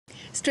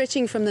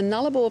Stretching from the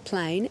Nullarbor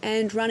Plain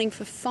and running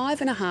for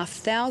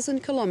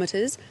 5,500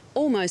 kilometres,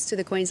 almost to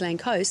the Queensland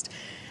coast,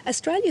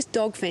 Australia's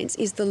dog fence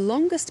is the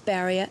longest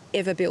barrier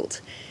ever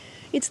built.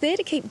 It's there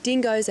to keep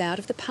dingoes out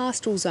of the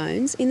pastoral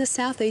zones in the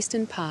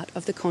southeastern part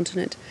of the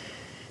continent.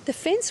 The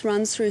fence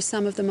runs through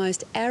some of the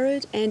most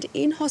arid and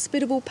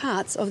inhospitable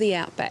parts of the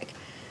outback.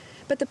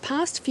 But the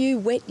past few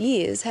wet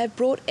years have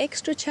brought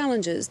extra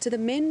challenges to the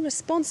men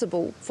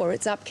responsible for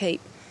its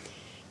upkeep.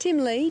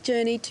 Tim Lee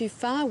journeyed to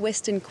far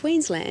western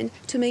Queensland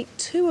to meet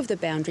two of the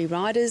boundary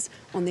riders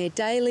on their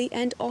daily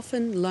and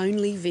often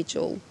lonely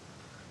vigil.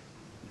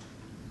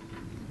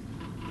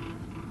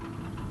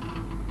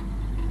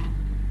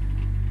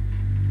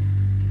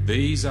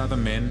 These are the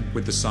men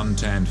with the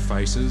sun-tanned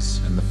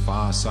faces and the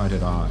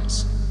far-sighted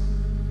eyes.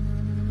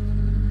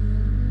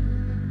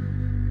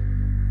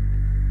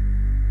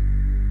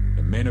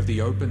 The men of the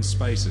open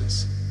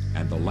spaces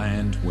and the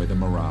land where the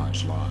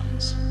mirage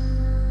lies.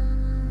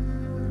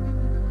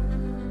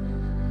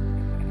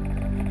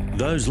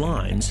 Those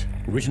lines,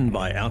 written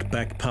by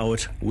outback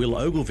poet Will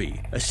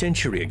Ogilvie a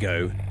century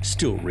ago,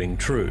 still ring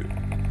true.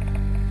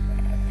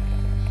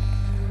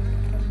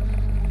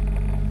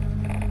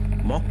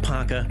 Mock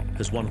Parker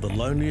has one of the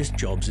loneliest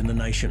jobs in the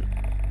nation,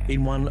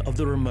 in one of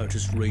the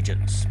remotest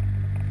regions.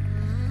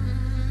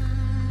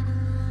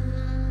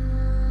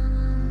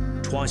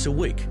 Twice a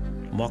week,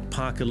 Mock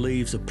Parker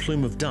leaves a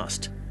plume of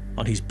dust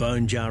on his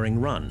bone-jarring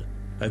run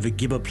over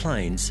Gibber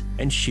Plains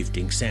and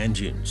shifting sand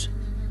dunes,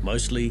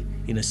 mostly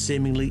in a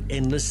seemingly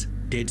endless,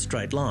 dead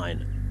straight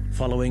line,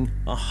 following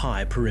a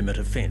high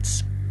perimeter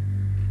fence.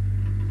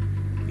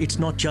 It's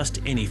not just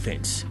any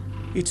fence,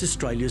 it's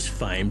Australia's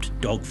famed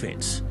dog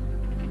fence.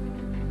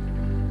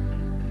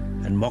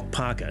 And Mock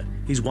Parker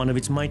is one of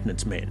its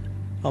maintenance men,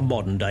 a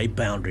modern-day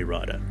boundary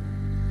rider.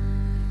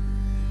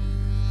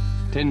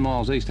 10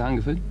 miles east of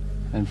Hungerford,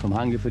 and from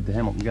Hungerford to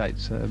Hamilton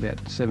Gates, so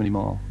about 70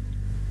 mile,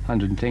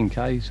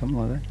 110k, something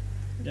like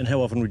that. And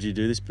how often would you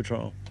do this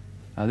patrol?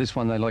 This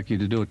one they like you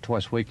to do it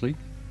twice weekly,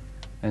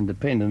 and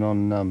depending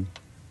on,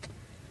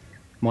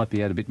 might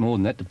be out a bit more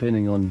than that,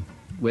 depending on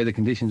weather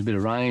conditions, a bit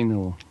of rain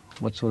or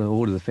what sort of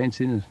order the fence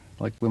in.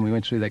 Like when we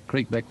went through that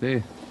creek back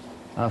there,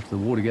 after the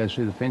water goes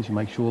through the fence, you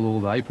make sure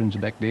all the aprons are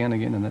back down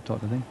again and that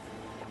type of thing.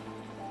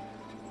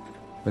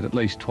 But at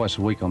least twice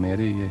a week I'm out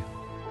here, yeah.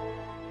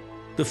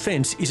 The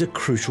fence is a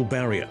crucial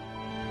barrier.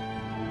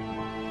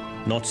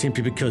 Not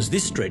simply because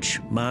this stretch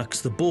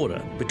marks the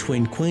border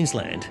between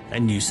Queensland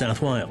and New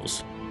South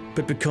Wales,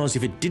 but because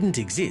if it didn't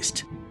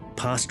exist,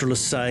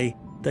 pastoralists say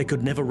they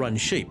could never run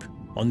sheep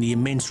on the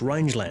immense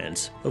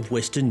rangelands of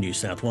western New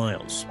South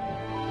Wales.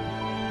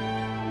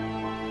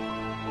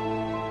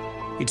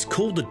 It's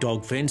called the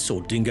dog fence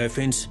or dingo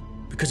fence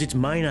because its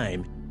main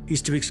aim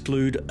is to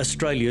exclude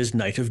Australia's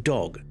native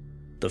dog,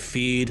 the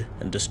feared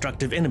and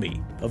destructive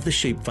enemy of the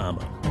sheep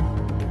farmer.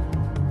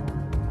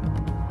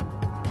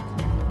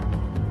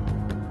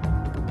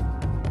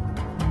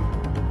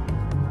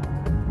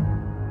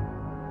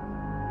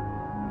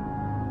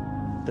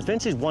 The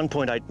fence is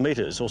 1.8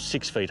 metres or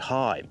 6 feet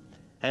high,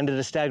 and at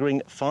a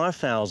staggering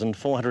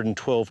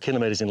 5,412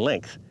 kilometres in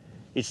length,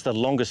 it's the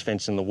longest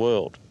fence in the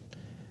world.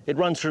 It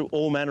runs through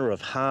all manner of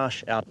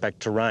harsh outback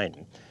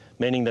terrain,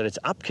 meaning that its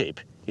upkeep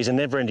is a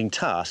never-ending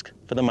task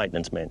for the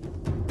maintenance men.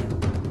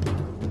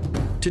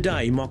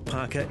 Today, Mock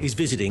Parker is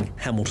visiting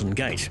Hamilton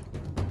Gate,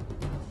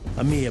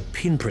 a mere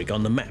pinprick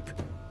on the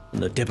map,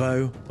 and the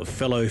depot of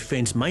fellow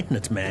fence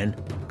maintenance man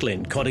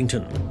Glenn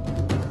Coddington.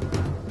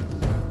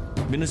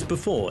 Minutes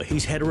before,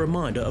 he's had a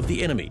reminder of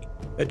the enemy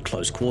at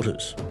close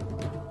quarters.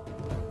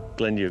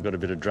 Glenn, you've got a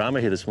bit of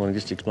drama here this morning.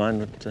 Just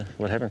explain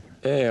what happened.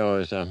 Yeah, I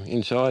was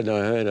inside and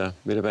I heard a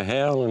bit of a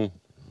howl and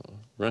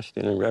rushed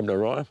in and grabbed a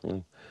rifle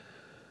and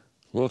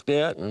walked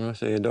out, and I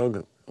see a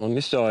dog on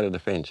this side of the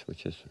fence,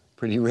 which is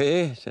pretty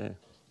rare, so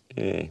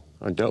yeah,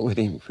 I dealt with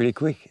him pretty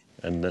quick.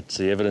 And that's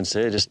the evidence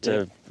there, just...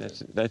 Yeah,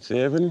 that's the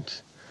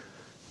evidence.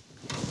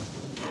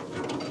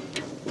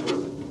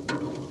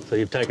 So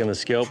you've taken the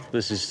scalp.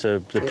 This is to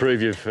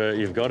prove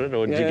you've got it,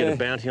 or did you get a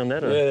bounty on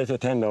that? Or? Yeah, there's a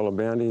 $10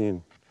 bounty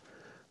in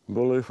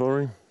Bulu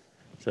for him.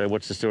 So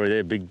what's the story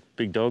there?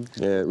 Big dog?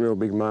 Yeah, real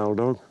big male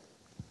dog.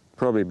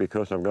 Probably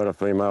because I've got a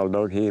female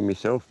dog here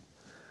myself.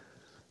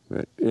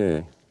 But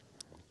yeah,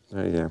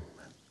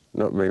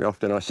 not very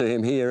often I see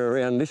them here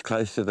around this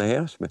close to the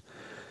house, but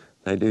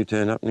they do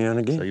turn up now and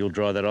again. So you'll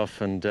dry that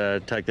off and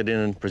take that in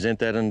and present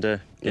that and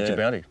get your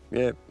bounty?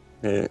 Yeah.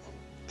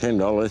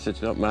 $10,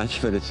 it's not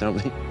much, but it's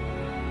something.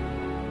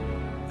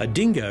 A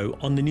dingo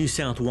on the New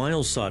South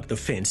Wales side of the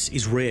fence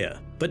is rare,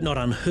 but not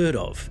unheard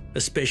of,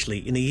 especially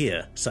in a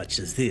year such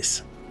as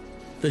this.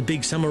 The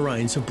big summer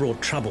rains have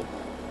brought trouble.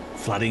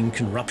 Flooding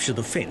can rupture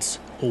the fence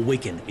or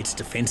weaken its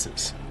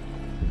defences.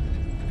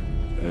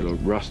 It'll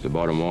rust the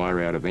bottom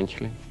wire out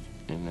eventually,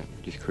 and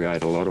just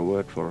create a lot of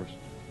work for us,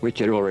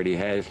 which it already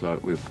has.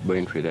 Like, we've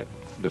been through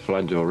the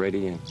floods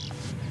already, and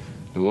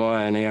the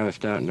wire now is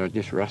starting to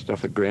just rust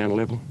off at ground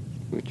level,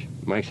 which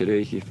makes it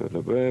easy for the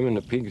worm and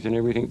the pigs and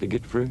everything to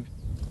get through.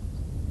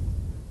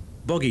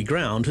 Boggy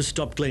ground has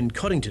stopped Glenn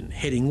Coddington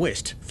heading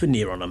west for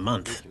near on a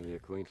month.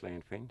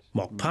 Queensland fence.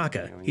 Mock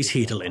Parker is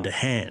here to lend a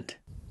hand.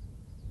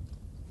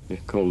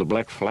 It's called the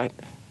Black Flat,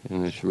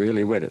 and it's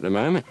really wet at the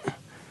moment.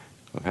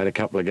 I've had a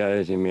couple of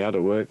goes in my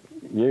other work,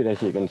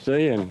 as you can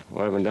see, and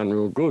I haven't done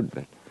real good,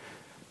 but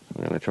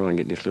I'm going to try and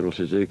get this little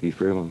Suzuki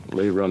through and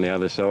leave her on the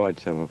other side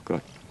so I've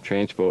got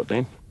transport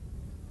then.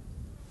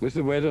 With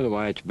the weather the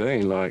way it's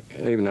been, like,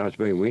 even though it's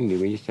been windy,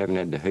 we just haven't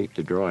had the heat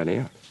to dry it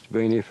out. It's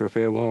been here for a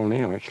fair while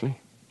now, actually.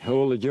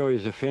 All the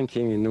joys of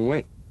fencing in the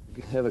wet.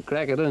 Have a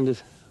crack at it and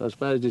just, I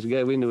suppose, just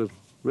go into a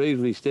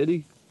reasonably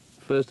steady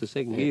first or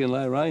second gear in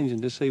low range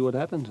and just see what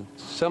happens.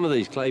 Some of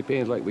these clay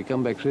pans, like we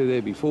come back through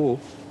there before,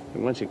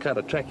 and once you cut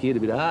a track, you get a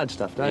bit of hard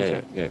stuff, don't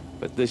you? Yeah.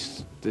 But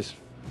this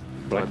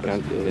black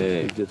country,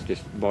 it's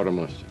just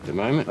bottomless at the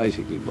moment.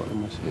 Basically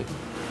bottomless. Yeah.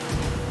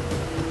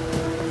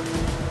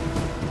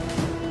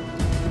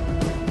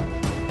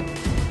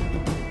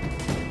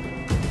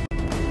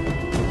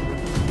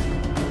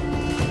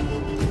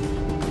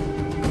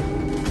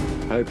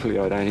 Hopefully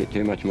I don't hit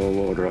too much more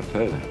water up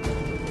further.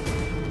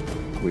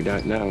 We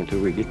don't know until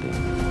we get there.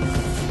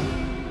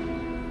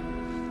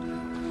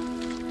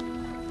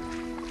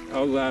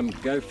 I'll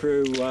go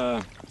through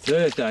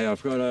Thursday.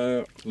 I've got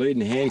a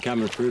leading hand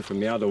coming through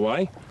from the other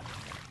way.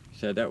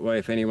 So that way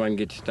if anyone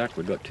gets stuck,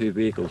 we've got 2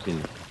 vehicles in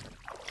it.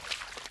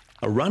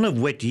 A run of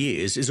wet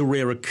years is a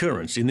rare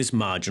occurrence in this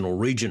marginal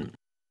region.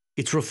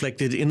 It's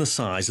reflected in the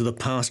size of the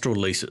pastoral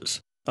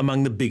leases,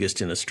 among the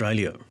biggest in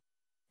Australia.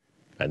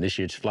 And this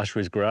year it's flush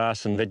with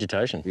grass and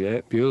vegetation.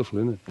 Yeah, Beautiful,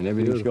 isn't it? and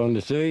everything's gone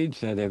to seed,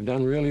 so they've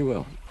done really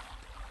well.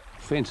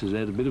 Fence has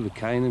had a bit of a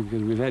cane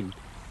because we've had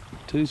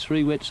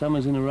 2-3 wet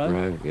summers in a row.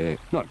 Right, yeah.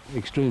 Not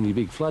extremely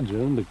big floods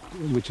around, but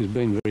which has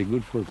been very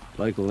good for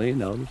local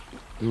landowners.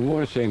 The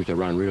water seems to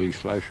run really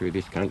slow through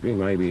this country.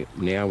 Maybe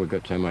now we've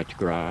got so much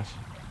grass,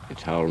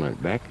 it's holding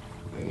it back.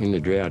 In the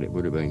drought, it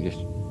would have been just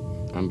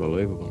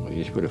unbelievable. It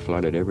just would have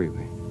flooded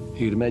everywhere.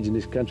 You could imagine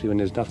this country when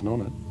there's nothing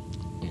on it.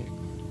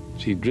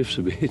 She drifts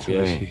a bit.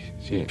 Yeah.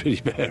 She's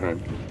pretty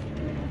barren.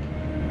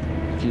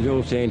 She's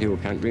all sandhill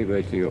country,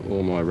 basically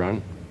all my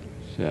run.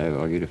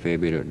 So I get a fair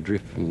bit of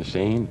drift from the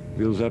sand.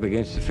 Builds up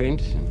against the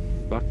fence,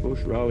 and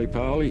buckbush,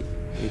 roly-poly.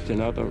 It's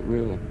another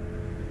real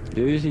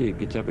doozy. It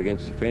gets up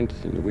against the fence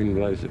and the wind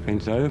blows the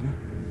fence over.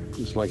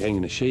 It's like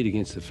hanging a sheet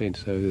against the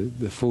fence, so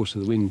the force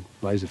of the wind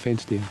blows the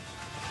fence down.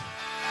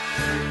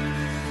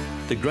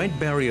 The Great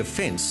Barrier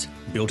Fence,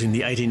 built in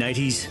the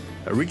 1880s,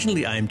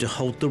 originally aimed to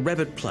halt the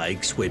rabbit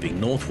plague sweeping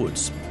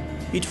northwards.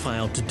 It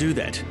failed to do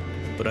that,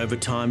 but over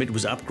time it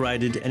was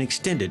upgraded and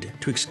extended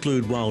to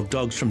exclude wild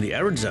dogs from the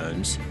arid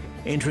zones,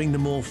 entering the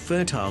more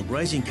fertile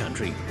grazing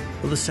country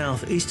of the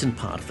southeastern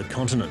part of the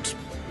continent.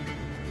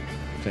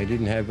 If they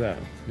didn't have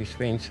this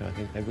fence, I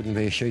think there wouldn't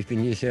be a sheep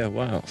in New South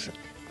Wales.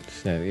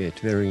 So yeah, it's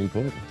very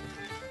important.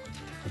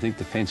 I think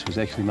the fence was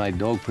actually made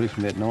dog-proof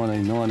in about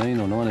 1919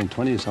 or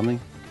 1920 or something,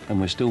 and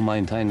we're still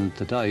maintaining it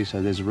today,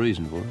 so there's a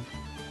reason for it.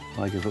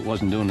 Like if it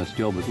wasn't doing its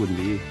job, it wouldn't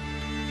be here.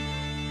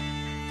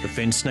 The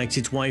fence snakes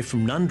its way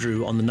from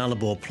Nundroo on the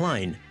Nullarbor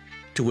Plain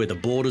to where the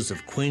borders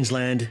of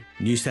Queensland,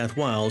 New South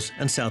Wales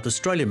and South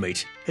Australia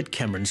meet at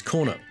Cameron's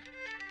Corner.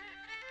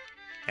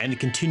 And it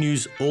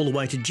continues all the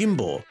way to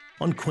Jimbour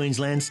on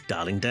Queensland's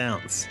Darling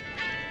Downs.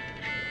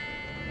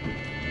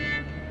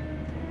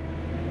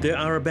 There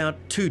are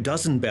about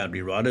 24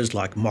 boundary riders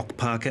like Mock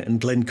Parker and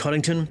Glen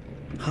Coddington,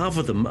 half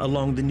of them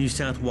along the New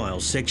South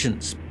Wales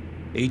sections.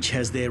 Each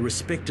has their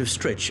respective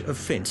stretch of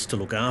fence to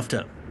look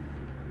after.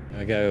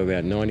 I go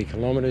about 90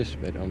 kilometres,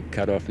 but I'm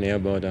cut off now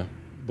by the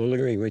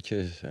Bulgari, which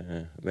is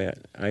about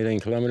 18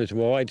 kilometres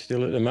wide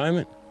still at the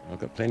moment. I've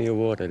got plenty of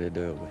water to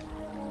deal with.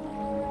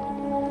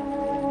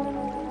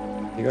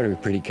 You've got to be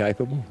pretty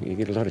capable. You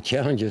get a lot of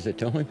challenges at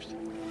times.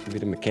 A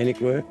bit of mechanic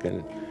work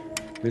and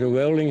a bit of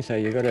welding, so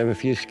you've got to have a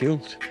few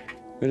skills.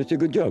 But it's a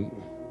good job.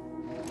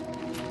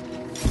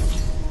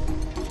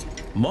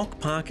 Mock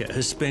Parker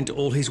has spent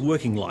all his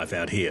working life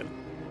out here.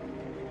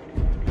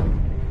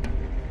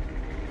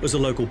 As a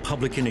local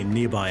publican in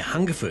nearby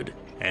Hungerford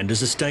and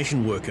as a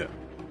station worker.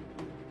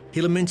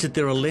 He laments that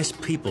there are less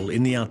people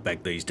in the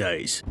outback these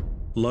days.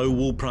 Low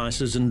wool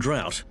prices and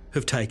drought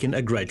have taken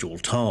a gradual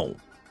toll.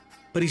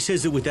 But he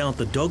says that without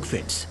the dog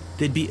fence,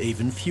 there'd be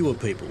even fewer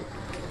people.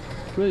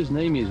 Roos and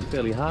emus are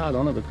fairly hard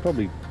on it, but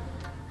probably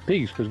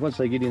pigs, because once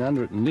they get in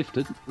under it and lift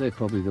it, they're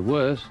probably the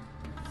worst.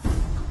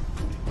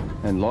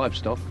 And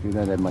livestock, you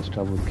don't have much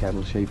trouble with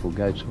cattle, sheep or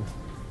goats or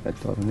that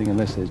type of thing,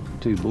 unless there's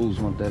 2 bulls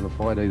want to have a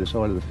fight either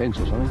side of the fence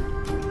or something.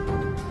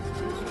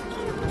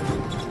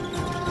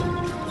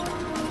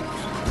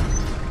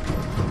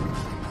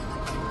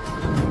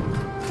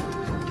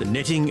 The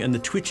netting and the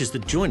twitches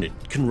that join it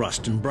can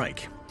rust and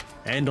break.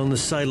 And on the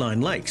saline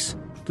lakes,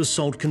 the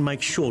salt can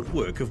make short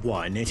work of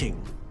wire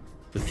netting.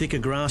 The thicker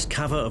grass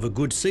cover of a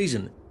good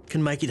season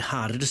can make it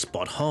harder to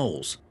spot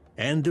holes.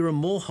 And there are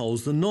more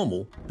holes than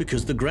normal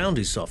because the ground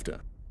is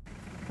softer.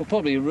 Well,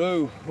 probably a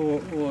roe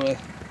or a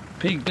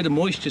pig, bit of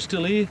moisture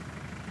still here.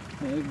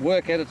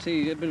 Work at it,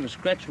 see a bit of a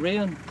scratch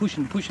around, push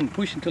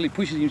until he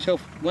pushes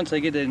himself once they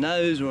get their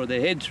nose or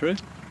their head through.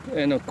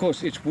 And of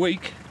course it's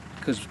weak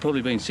because it's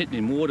probably been sitting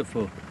in water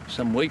for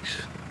some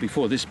weeks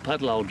before this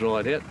puddle hole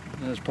dried out.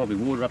 There's probably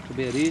water up to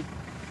about here.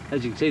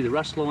 As you can see, the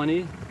rust line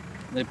here,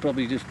 they're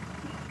probably just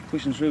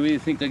pushing through here,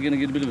 think they're going to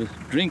get a bit of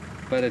a drink,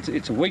 but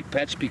it's a weak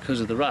patch because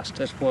of the rust.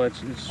 That's why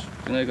it's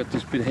you know, got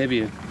this bit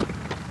heavier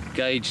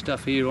gauge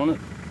stuff here on it.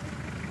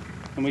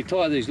 And we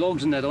tie these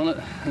logs and that on it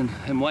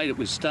and weight it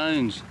with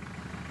stones.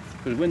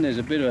 But when there's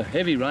a bit of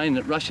heavy rain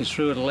that rushes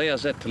through, it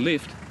allows that to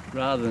lift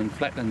rather than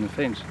flatten the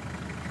fence.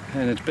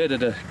 And it's better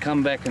to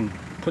come back and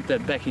put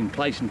that back in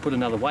place and put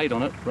another weight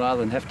on it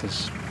rather than have to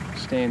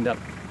stand up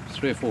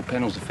 3 or 4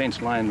 panels of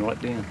fence laying right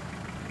down.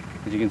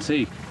 As you can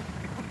see,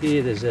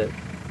 here there's a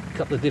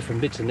couple of different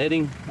bits of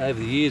netting. Over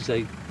the years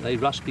they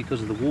rust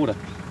because of the water.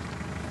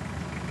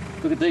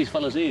 Look at these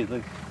fellas here,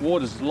 the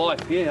water's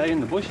life here in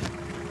the bush.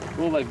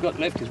 All they've got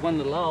left is one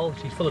little hole.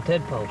 She's full of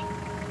tadpoles.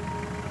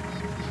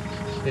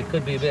 There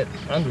could be about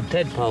 100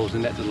 tadpoles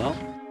in that little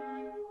hole.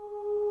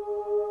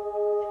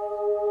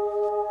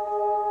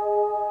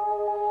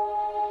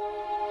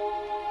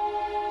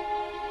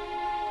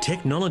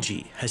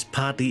 Technology has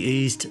partly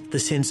eased the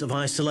sense of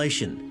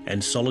isolation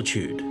and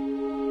solitude.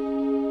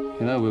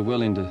 You know, we're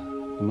well into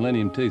the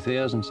Millennium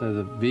 2000, so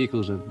the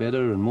vehicles are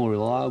better and more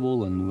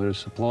reliable, and we're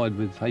supplied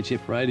with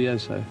HF radio,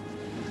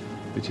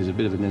 which is a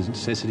bit of a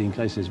necessity in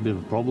case there's a bit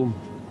of a problem.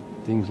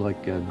 Things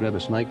like grab a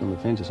snake on the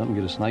fence or something,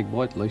 get a snake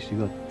bite, at least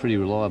you've got pretty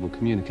reliable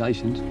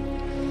communications.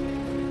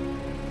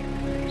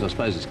 I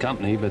suppose it's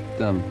company, but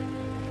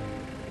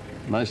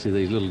mostly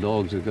these little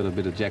dogs have got a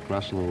bit of Jack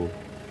Russell or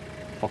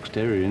Fox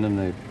Terrier in them.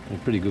 They're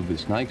pretty good with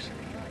snakes.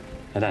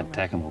 They don't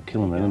attack them or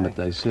kill them, but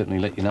they certainly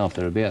let you know if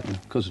they're about. And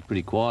because it's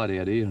pretty quiet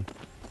out here,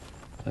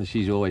 so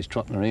she's always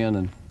trotting around,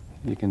 and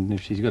you can,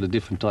 if she's got a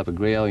different type of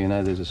growl, you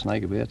know there's a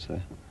snake about.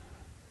 So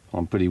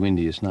I'm pretty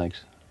windy of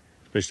snakes.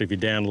 Especially if you're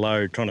down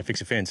low trying to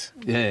fix a fence.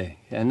 Yeah,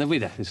 and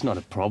with that, it's not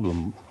a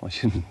problem. I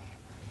shouldn't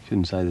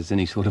say there's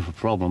any sort of a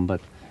problem,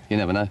 but you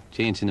never know.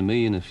 Chance in a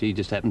million if she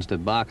just happens to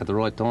bark at the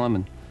right time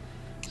and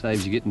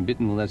saves you getting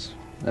bitten. Well,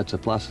 that's a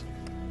plus.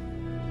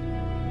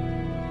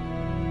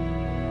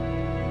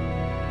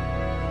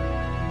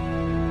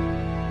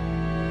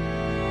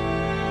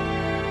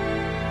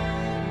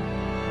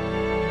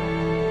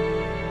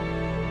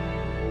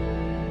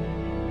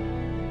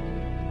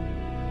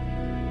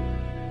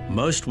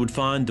 Most would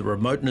find the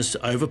remoteness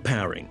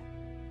overpowering.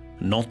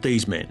 Not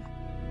these men.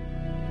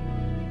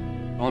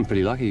 I'm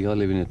pretty lucky. I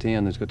live in a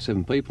town that's got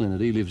 7 people in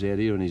it. He lives out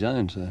here on his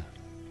own, so you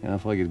know,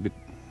 if I get a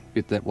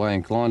bit that way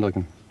inclined, I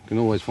can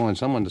always find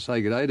someone to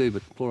say good day to.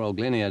 But poor old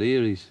Glenn out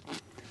here,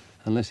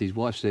 unless his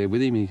wife's there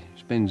with him, he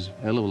spends a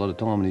hell of a lot of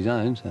time on his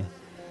own.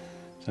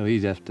 So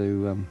he'd have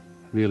to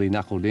really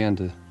knuckle down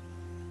to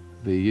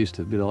be used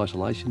to a bit of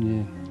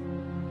isolation.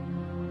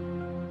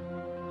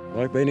 Yeah.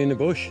 Like being in the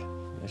bush.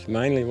 That's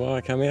mainly why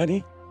I come out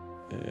here.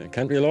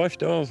 Country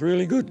lifestyle's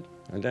really good.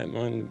 I don't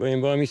mind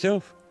being by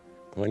myself.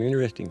 Quite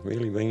interesting,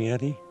 really, being out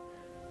here.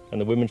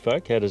 And the women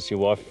folk, how does your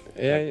wife...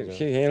 Yeah,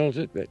 she handles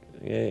it, but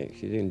yeah,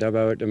 she's in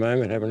Dubbo at the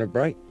moment having a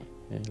break.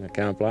 And I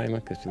can't blame her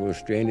because we were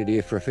stranded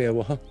here for a fair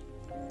while.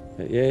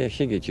 But yeah,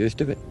 she gets used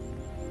to it.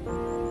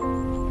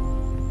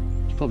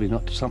 It's probably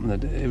not something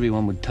that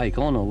everyone would take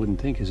on, I wouldn't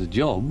think, as a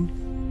job.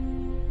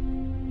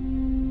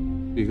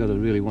 You've got to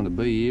really want to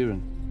be here,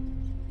 and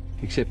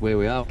except where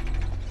we are.